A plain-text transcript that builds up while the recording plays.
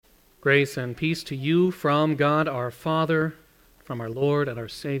Grace and peace to you from God our Father, from our Lord and our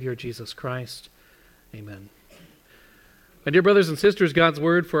Savior Jesus Christ. Amen. My dear brothers and sisters, God's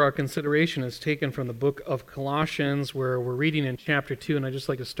word for our consideration is taken from the book of Colossians, where we're reading in chapter 2, and I'd just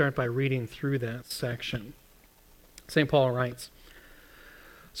like to start by reading through that section. St. Paul writes,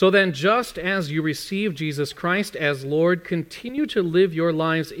 "So then, just as you received Jesus Christ as Lord, continue to live your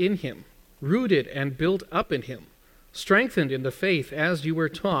lives in him, rooted and built up in him, strengthened in the faith as you were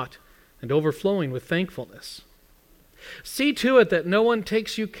taught, and overflowing with thankfulness. See to it that no one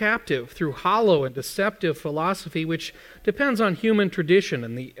takes you captive through hollow and deceptive philosophy which depends on human tradition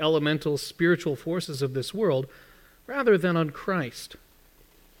and the elemental spiritual forces of this world, rather than on Christ.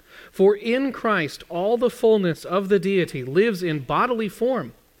 For in Christ all the fullness of the deity lives in bodily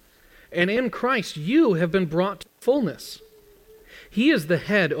form, and in Christ you have been brought to fullness. He is the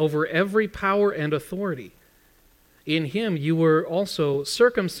head over every power and authority. In him you were also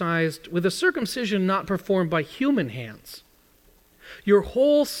circumcised with a circumcision not performed by human hands. Your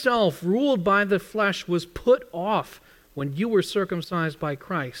whole self, ruled by the flesh, was put off when you were circumcised by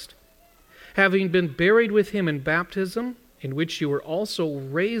Christ, having been buried with him in baptism, in which you were also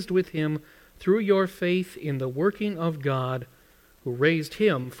raised with him through your faith in the working of God, who raised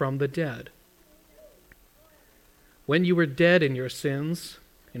him from the dead. When you were dead in your sins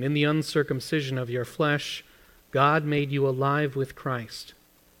and in the uncircumcision of your flesh, God made you alive with Christ.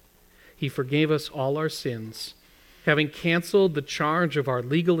 He forgave us all our sins, having canceled the charge of our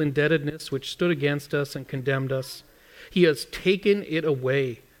legal indebtedness which stood against us and condemned us. He has taken it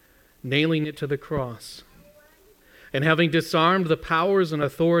away, nailing it to the cross. And having disarmed the powers and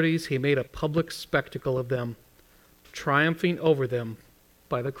authorities, he made a public spectacle of them, triumphing over them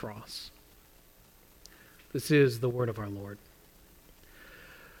by the cross." This is the word of our Lord.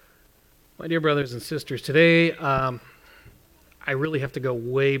 My dear brothers and sisters, today I really have to go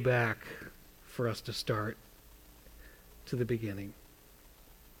way back for us to start to the beginning.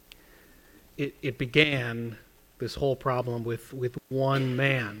 It began, this whole problem, with one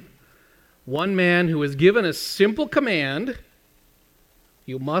man. One man who was given a simple command: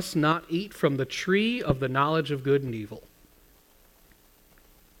 you must not eat from the tree of the knowledge of good and evil.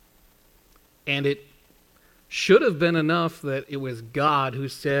 And it should have been enough that it was God who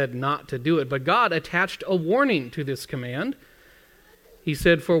said not to do it. But God attached a warning to this command. He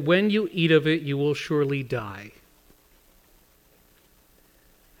said, "For when you eat of it, you will surely die."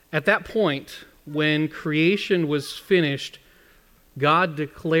 At that point, when creation was finished, God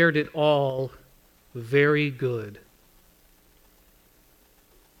declared it all very good.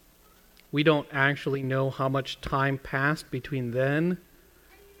 We don't actually know how much time passed between then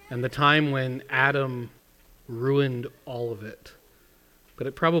and the time when Adam ruined all of it, but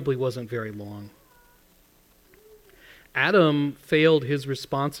it probably wasn't very long. Adam failed his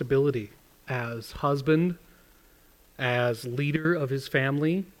responsibility as husband, as leader of his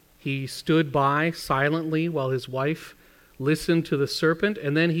family. He stood by silently while his wife listened to the serpent,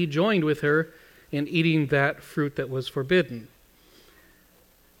 and then he joined with her in eating that fruit that was forbidden.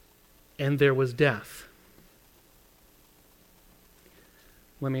 And there was death.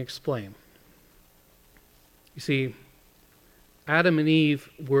 Let me explain. You see, Adam and Eve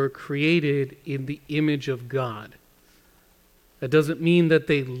were created in the image of God. That doesn't mean that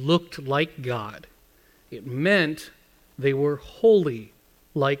they looked like God. It meant they were holy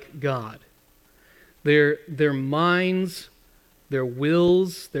like God. Their minds, their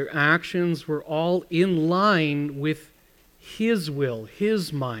wills, their actions were all in line with his will,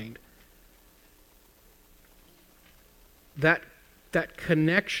 his mind. That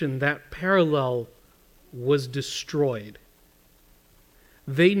connection, that parallel was destroyed.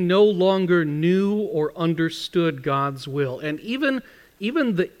 They no longer knew or understood God's will. And even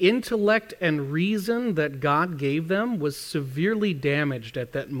the intellect and reason that God gave them was severely damaged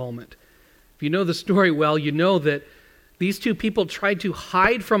at that moment. If you know the story well, you know that these two people tried to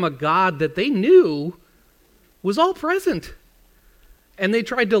hide from a God that they knew was all present. And they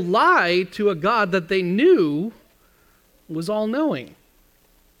tried to lie to a God that they knew was all-knowing.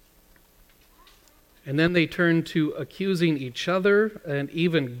 And then they turned to accusing each other and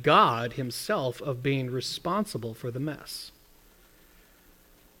even God himself of being responsible for the mess.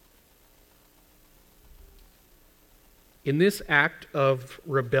 In this act of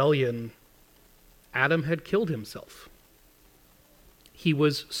rebellion, Adam had killed himself. He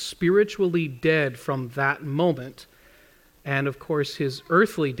was spiritually dead from that moment, and of course his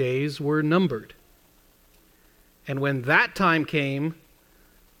earthly days were numbered. And when that time came,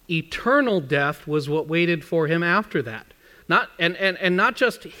 eternal death was what waited for him after that. Not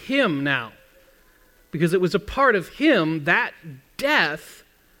just him now, because it was a part of him, that death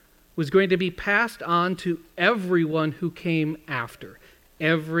was going to be passed on to everyone who came after.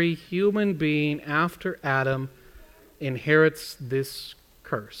 Every human being after Adam inherits this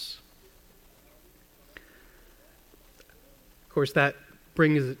curse. Of course, that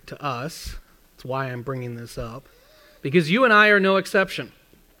brings it to us. That's why I'm bringing this up. Because you and I are no exception.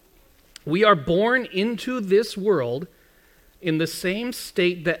 We are born into this world in the same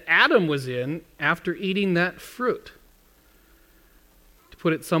state that Adam was in after eating that fruit. To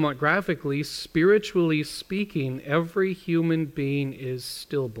put it somewhat graphically, spiritually speaking, every human being is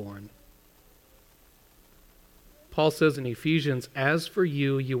stillborn. Paul says in Ephesians, "As for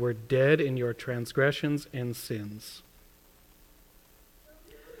you, you were dead in your transgressions and sins."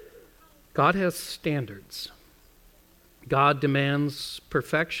 God has standards. God demands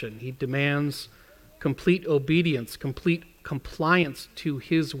perfection. He demands complete obedience, complete compliance to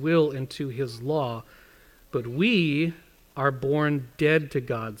His will and to His law. But we are born dead to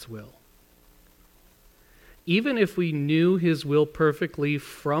God's will. Even if we knew His will perfectly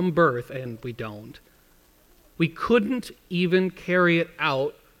from birth, and we don't, we couldn't even carry it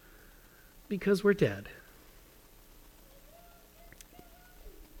out because we're dead.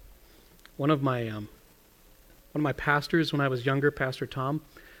 One of my pastors when I was younger, Pastor Tom,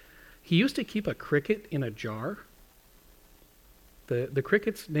 he used to keep a cricket in a jar. The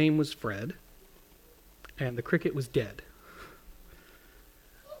cricket's name was Fred, and the cricket was dead.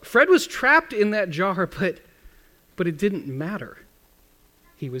 Fred was trapped in that jar, but it didn't matter.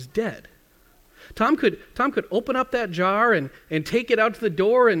 He was dead. Tom could open up that jar and take it out to the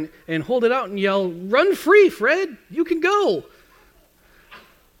door and hold it out and yell, "Run free, Fred! You can go!"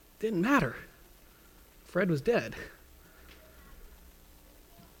 Didn't matter. Fred was dead.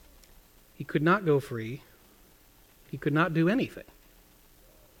 He could not go free. He could not do anything.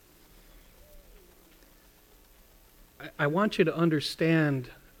 I want you to understand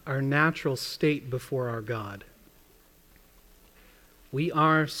our natural state before our God. We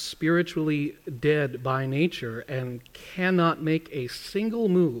are spiritually dead by nature and cannot make a single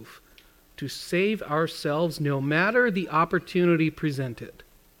move to save ourselves, no matter the opportunity presented.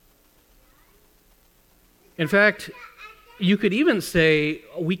 In fact, you could even say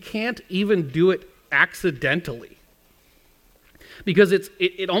we can't even do it accidentally. Because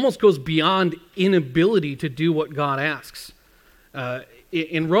it almost goes beyond inability to do what God asks.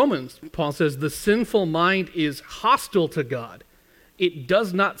 In Romans, Paul says, the sinful mind is hostile to God. It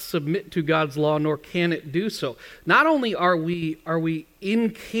does not submit to God's law, nor can it do so. Not only are we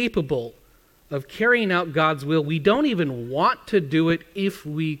incapable of carrying out God's will, we don't even want to do it if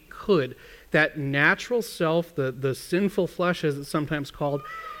we could. That natural self, the sinful flesh, as it's sometimes called,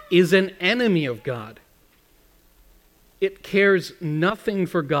 is an enemy of God. It cares nothing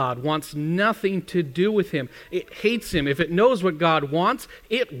for God, wants nothing to do with Him. It hates Him. If it knows what God wants,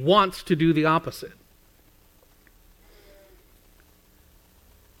 it wants to do the opposite.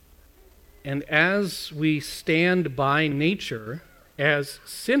 And as we stand by nature as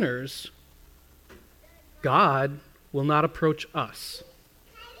sinners, God will not approach us.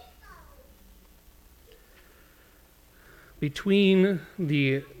 Between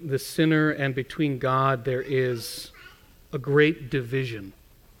the sinner and between God, there is a great division.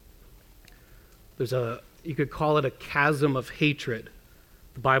 You could call it a chasm of hatred.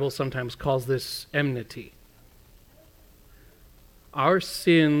 The Bible sometimes calls this enmity. Our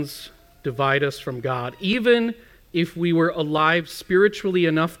sins divide us from God. Even if we were alive spiritually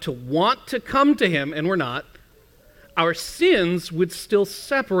enough to want to come to Him, and we're not, our sins would still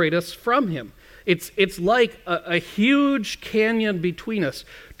separate us from Him. It's like a huge canyon between us.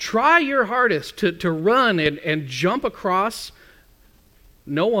 Try your hardest to run and jump across.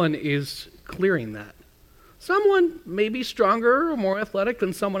 No one is clearing that. Someone may be stronger or more athletic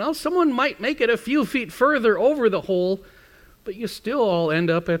than someone else. Someone might make it a few feet further over the hole, but you still all end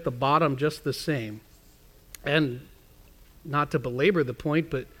up at the bottom just the same. And not to belabor the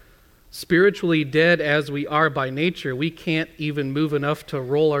point, but spiritually dead as we are by nature, we can't even move enough to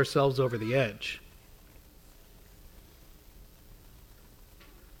roll ourselves over the edge.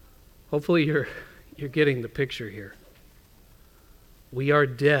 Hopefully you're getting the picture here. We are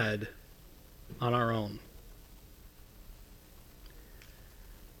dead on our own.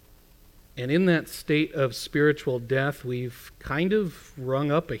 And in that state of spiritual death, we've kind of rung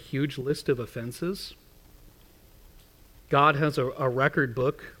up a huge list of offenses. God has a record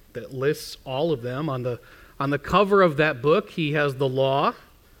book that lists all of them. On the cover of that book, He has the law,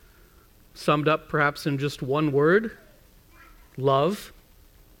 summed up perhaps in just one word: love.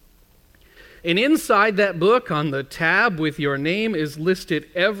 And inside that book, on the tab with your name, is listed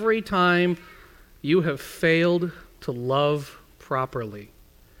every time you have failed to love properly.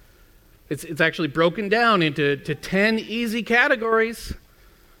 It's actually broken down into 10 easy categories.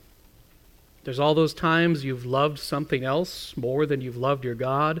 There's all those times you've loved something else more than you've loved your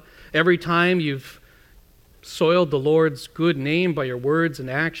God. Every time you've soiled the Lord's good name by your words and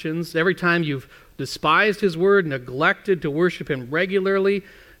actions. Every time you've despised his word, neglected to worship him regularly.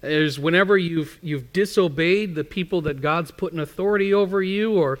 There's whenever you've disobeyed the people that God's put in authority over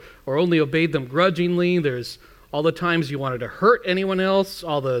you, or only obeyed them grudgingly. There's all the times you wanted to hurt anyone else,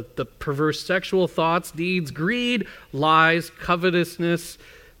 all the perverse sexual thoughts, deeds, greed, lies, covetousness.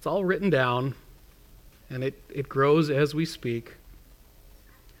 It's all written down, and it grows as we speak.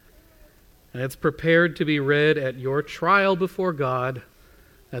 And it's prepared to be read at your trial before God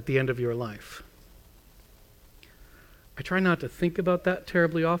at the end of your life. I try not to think about that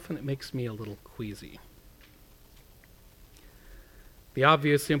terribly often. It makes me a little queasy. The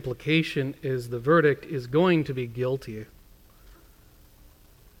obvious implication is the verdict is going to be guilty.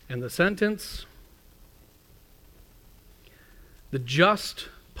 And the sentence, the just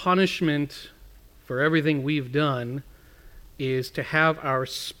punishment for everything we've done, is to have our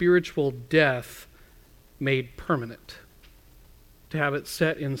spiritual death made permanent, to have it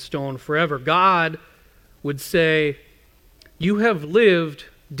set in stone forever. God would say, you have lived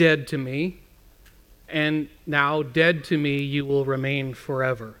dead to me, and now dead to me you will remain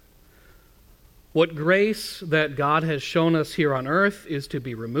forever. What grace that God has shown us here on earth is to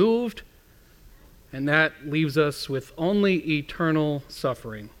be removed, and that leaves us with only eternal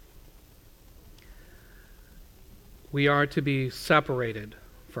suffering. We are to be separated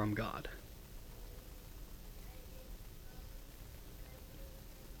from God.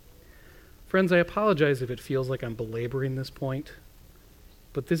 Friends, I apologize if it feels like I'm belaboring this point,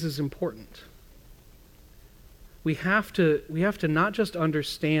 but this is important. We have to not just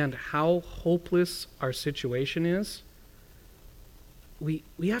understand how hopeless our situation is, we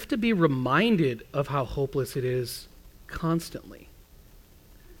have to be reminded of how hopeless it is constantly.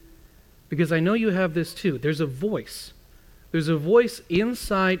 Because I know you have this too. There's a voice. There's a voice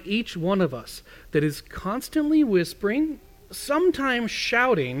inside each one of us that is constantly whispering, sometimes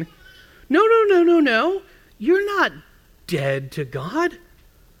shouting, no, no, no, no, no. You're not dead to God.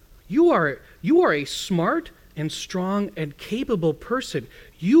 You are a smart and strong and capable person.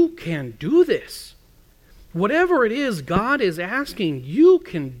 You can do this. Whatever it is God is asking, you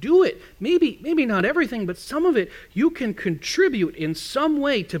can do it. Maybe not everything, but some of it you can contribute in some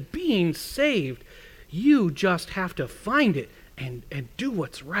way to being saved. You just have to find it and do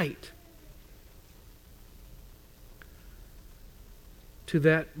what's right. To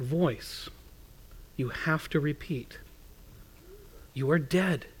that voice, you have to repeat, you are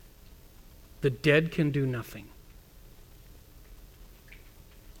dead. The dead can do nothing.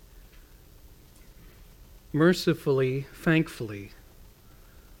 Mercifully, thankfully,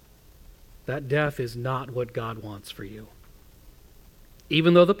 that death is not what God wants for you.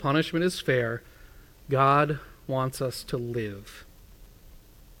 Even though the punishment is fair, God wants us to live.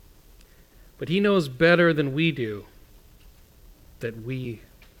 But he knows better than we do that we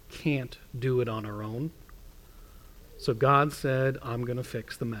can't do it on our own. So God said, I'm going to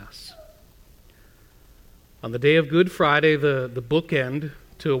fix the mess. On the day of Good Friday, the bookend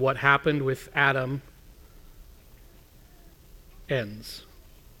to what happened with Adam ends.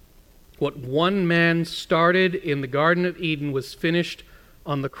 What one man started in the Garden of Eden was finished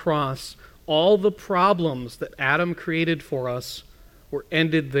on the cross. All the problems that Adam created for us were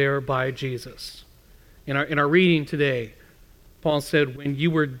ended there by Jesus. In our reading today, Paul said, when you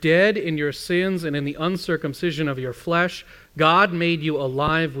were dead in your sins and in the uncircumcision of your flesh, God made you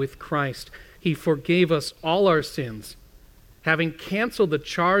alive with Christ. He forgave us all our sins, having canceled the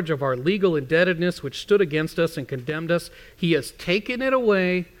charge of our legal indebtedness which stood against us and condemned us. He has taken it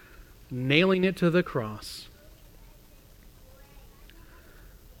away, nailing it to the cross.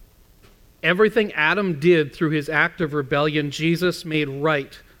 Everything Adam did through his act of rebellion, Jesus made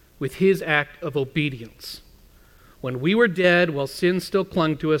right with his act of obedience. When we were dead while sin still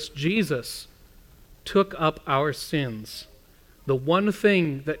clung to us, Jesus took up our sins, the one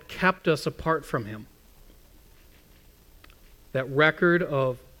thing that kept us apart from him. That record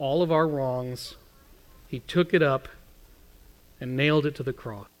of all of our wrongs, he took it up and nailed it to the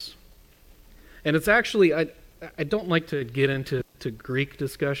cross. And it's actually, I don't like to get into Greek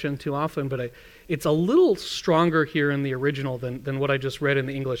discussion too often, but it's a little stronger here in the original than what I just read in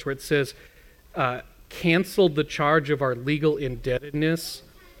the English, where it says, canceled the charge of our legal indebtedness.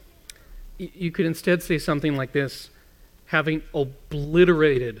 You could instead say something like this, having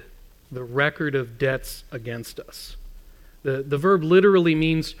obliterated the record of debts against us. The verb literally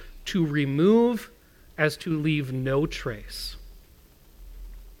means to remove as to leave no trace.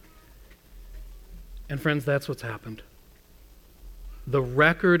 And friends, that's what's happened. The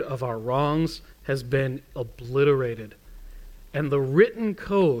record of our wrongs has been obliterated. And the written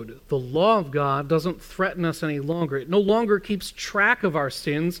code, the law of God, doesn't threaten us any longer. It no longer keeps track of our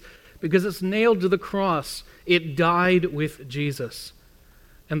sins because it's nailed to the cross. It died with Jesus.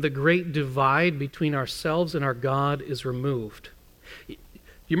 And the great divide between ourselves and our God is removed. You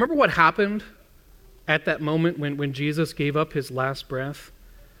remember what happened at that moment when Jesus gave up his last breath?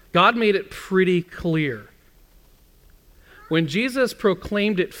 God made it pretty clear. When Jesus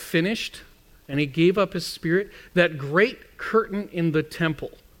proclaimed it finished and he gave up his spirit, that great curtain in the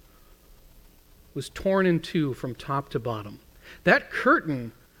temple was torn in two from top to bottom. That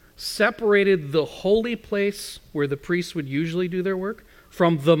curtain separated the holy place where the priests would usually do their work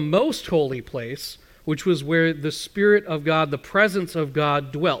from the most holy place, which was where the Spirit of God, the presence of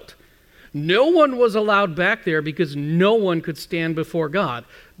God, dwelt. No one was allowed back there because no one could stand before God.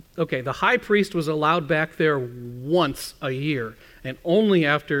 Okay, the high priest was allowed back there once a year, and only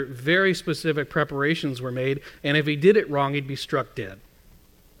after very specific preparations were made, and if he did it wrong, he'd be struck dead.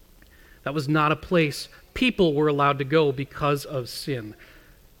 That was not a place people were allowed to go because of sin.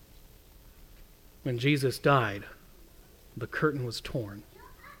 When Jesus died, the curtain was torn.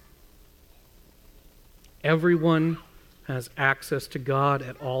 Everyone has access to God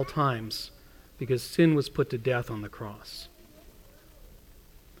at all times because sin was put to death on the cross.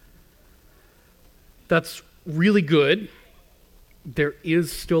 That's really good. There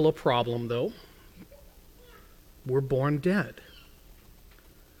is still a problem, though. We're born dead.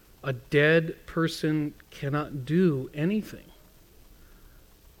 A dead person cannot do anything.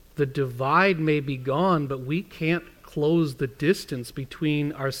 The divide may be gone, but we can't close the distance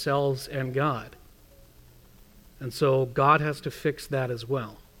between ourselves and God. And so God has to fix that as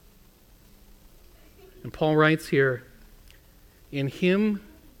well. And Paul writes here, "In him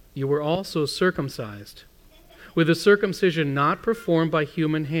you were also circumcised, with a circumcision not performed by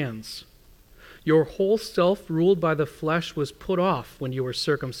human hands. Your whole self ruled by the flesh was put off when you were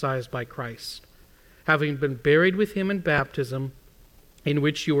circumcised by Christ, having been buried with him in baptism, in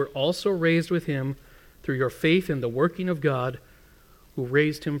which you were also raised with him through your faith in the working of God, who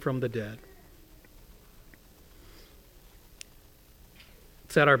raised him from the dead."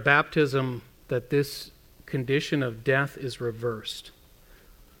 It's at our baptism that this condition of death is reversed.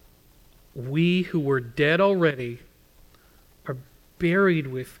 We who were dead already are buried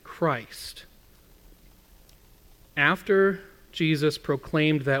with Christ. After Jesus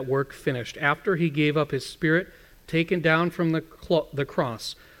proclaimed that work finished, after he gave up his spirit, taken down from the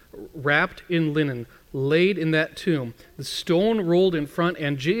cross, wrapped in linen, laid in that tomb, the stone rolled in front,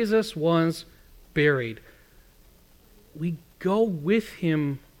 and Jesus was buried. We go with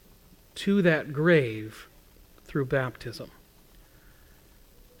him to that grave through baptism.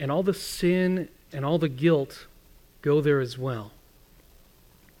 And all the sin and all the guilt go there as well.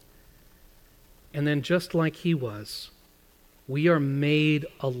 And then just like he was, we are made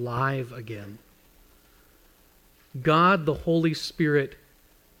alive again. God, the Holy Spirit,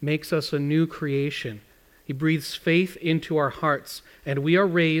 makes us a new creation. He breathes faith into our hearts, and we are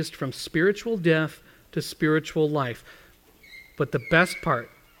raised from spiritual death to spiritual life. But the best part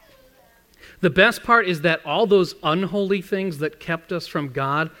is that all those unholy things that kept us from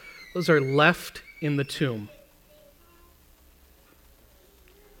God, those are left in the tomb.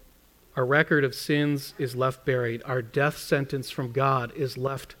 Our record of sins is left buried. Our death sentence from God is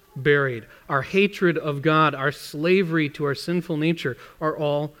left buried. Our hatred of God, our slavery to our sinful nature are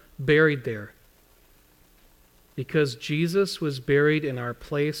all buried there. Because Jesus was buried in our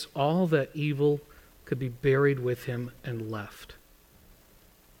place, all that evil could be buried with him and left.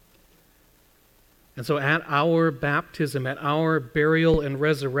 And so at our baptism, at our burial and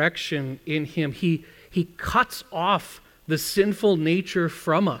resurrection in him, he cuts off the sinful nature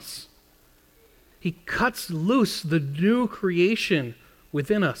from us. He cuts loose the new creation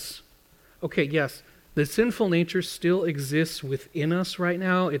within us. Okay, yes, the sinful nature still exists within us right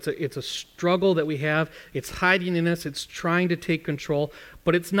now. It's a struggle that we have. It's hiding in us. It's trying to take control,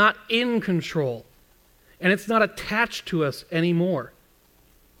 but it's not in control. And it's not attached to us anymore.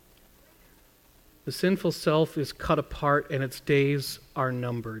 The sinful self is cut apart and its days are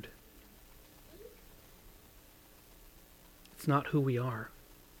numbered. It's not who we are.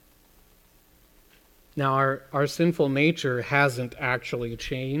 Now, our sinful nature hasn't actually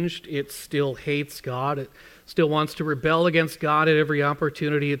changed. It still hates God. It still wants to rebel against God at every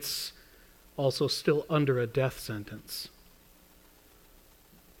opportunity. It's also still under a death sentence.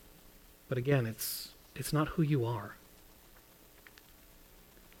 But again, it's not who you are.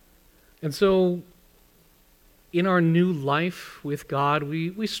 And so, in our new life with God,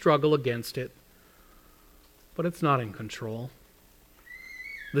 we struggle against it. but it's not in control.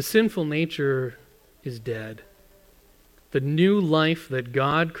 The sinful nature is dead. The new life that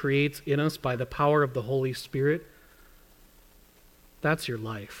God creates in us by the power of the Holy Spirit, that's your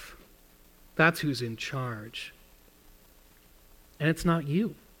life. That's who's in charge. And it's not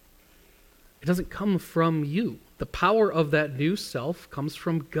you. It doesn't come from you. The power of that new self comes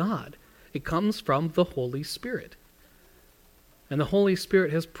from God. It comes from the Holy Spirit. And the Holy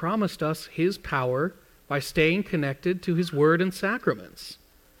Spirit has promised us his power by staying connected to his word and sacraments.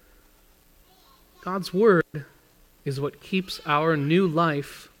 God's word is what keeps our new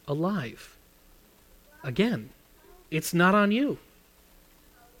life alive. Again, it's not on you.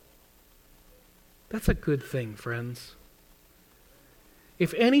 That's a good thing, friends.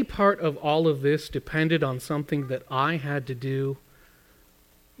 If any part of all of this depended on something that I had to do,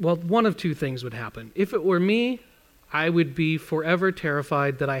 well, one of two things would happen. If it were me, I would be forever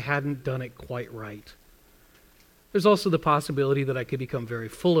terrified that I hadn't done it quite right. There's also the possibility that I could become very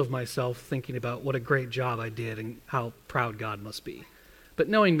full of myself, thinking about what a great job I did and how proud God must be. But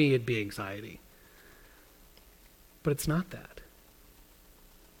knowing me, it'd be anxiety. But it's not that.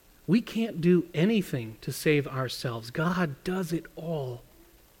 We can't do anything to save ourselves. God does it all.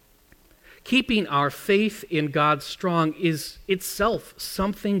 Keeping our faith in God strong is itself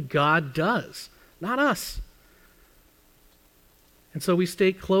something God does, not us. And so we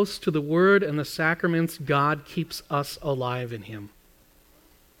stay close to the Word and the sacraments. God keeps us alive in Him.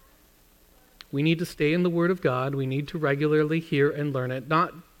 We need to stay in the Word of God. We need to regularly hear and learn it,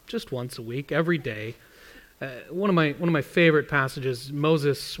 not just once a week, every day. One of my favorite passages,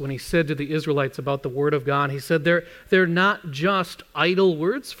 Moses, when he said to the Israelites about the Word of God, he said, they're not just idle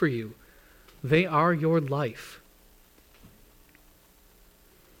words for you. They are your life.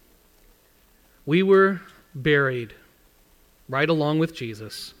 We were buried right along with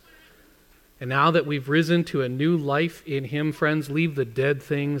Jesus. And now that we've risen to a new life in Him, friends, leave the dead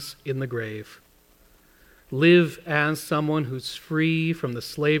things in the grave. Live as someone who's free from the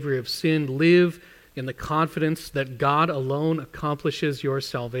slavery of sin. Live in the confidence that God alone accomplishes your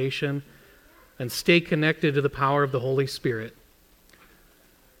salvation, and stay connected to the power of the Holy Spirit.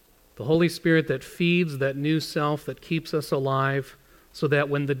 The Holy Spirit that feeds that new self, that keeps us alive, so that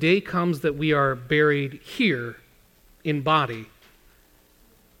when the day comes that we are buried here in body,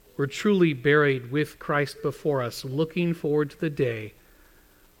 we're truly buried with Christ before us, looking forward to the day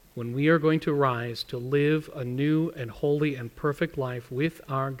when we are going to rise to live a new and holy and perfect life with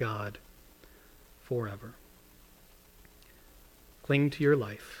our God forever. Cling to your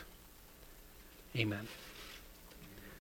life. Amen.